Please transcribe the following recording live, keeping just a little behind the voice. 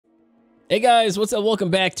Hey guys, what's up? Welcome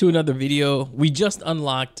back to another video. We just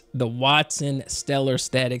unlocked the Wattson Stellar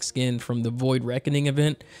Static skin from the Void Reckoning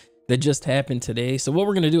event that just happened today. So what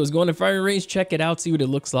we're gonna do is go into firing range, check it out, see what it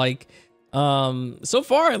looks like. So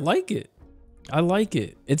far I like it. I like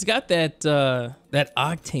it. It's got that that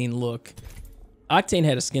Octane look. Octane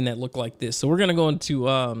had a skin that looked like this. So we're gonna go into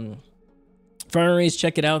firing range,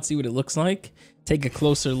 check it out, see what it looks like. Take a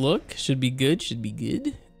closer look. Should be good. Should be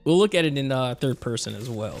good. We'll look at it in third person as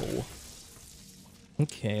well.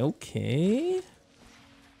 Okay.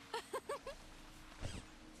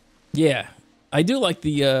 Yeah, I do like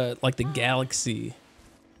the galaxy.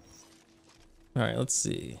 All right, let's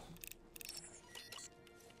see.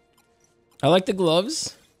 I like the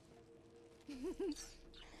gloves.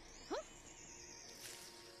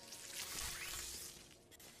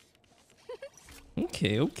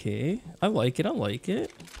 Okay. I like it.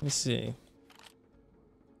 Let me see.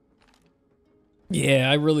 Yeah,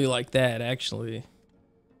 I really like that actually.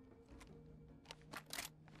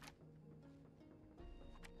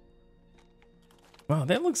 Wow,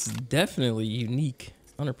 that looks definitely unique,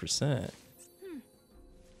 100%.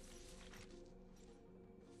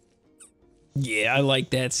 Yeah, I like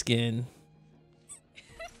that skin.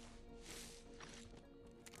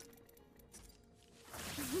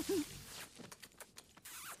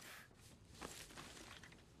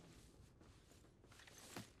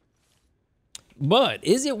 But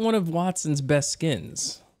is it one of Wattson's best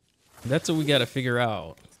skins? That's what we got to figure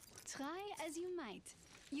out. Try as you might.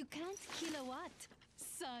 You can't kill a Watt,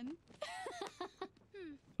 son.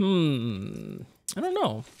 I don't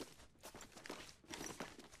know.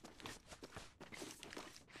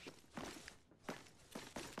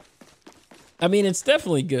 I mean, it's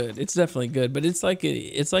definitely good. It's definitely good, but it's like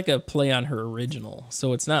a play on her original.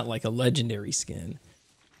 So it's not like a legendary skin.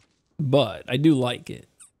 But I do like it.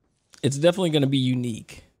 It's definitely going to be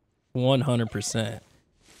unique. 100%.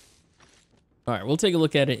 All right, we'll take a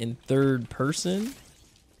look at it in third person.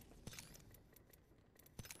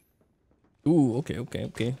 Ooh,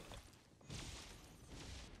 okay.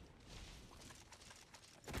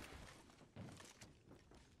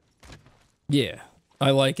 Yeah, I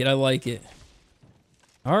like it.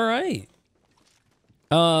 All right.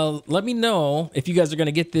 Let me know if you guys are going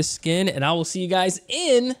to get this skin, and I will see you guys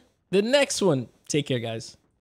in the next one. Take care, guys.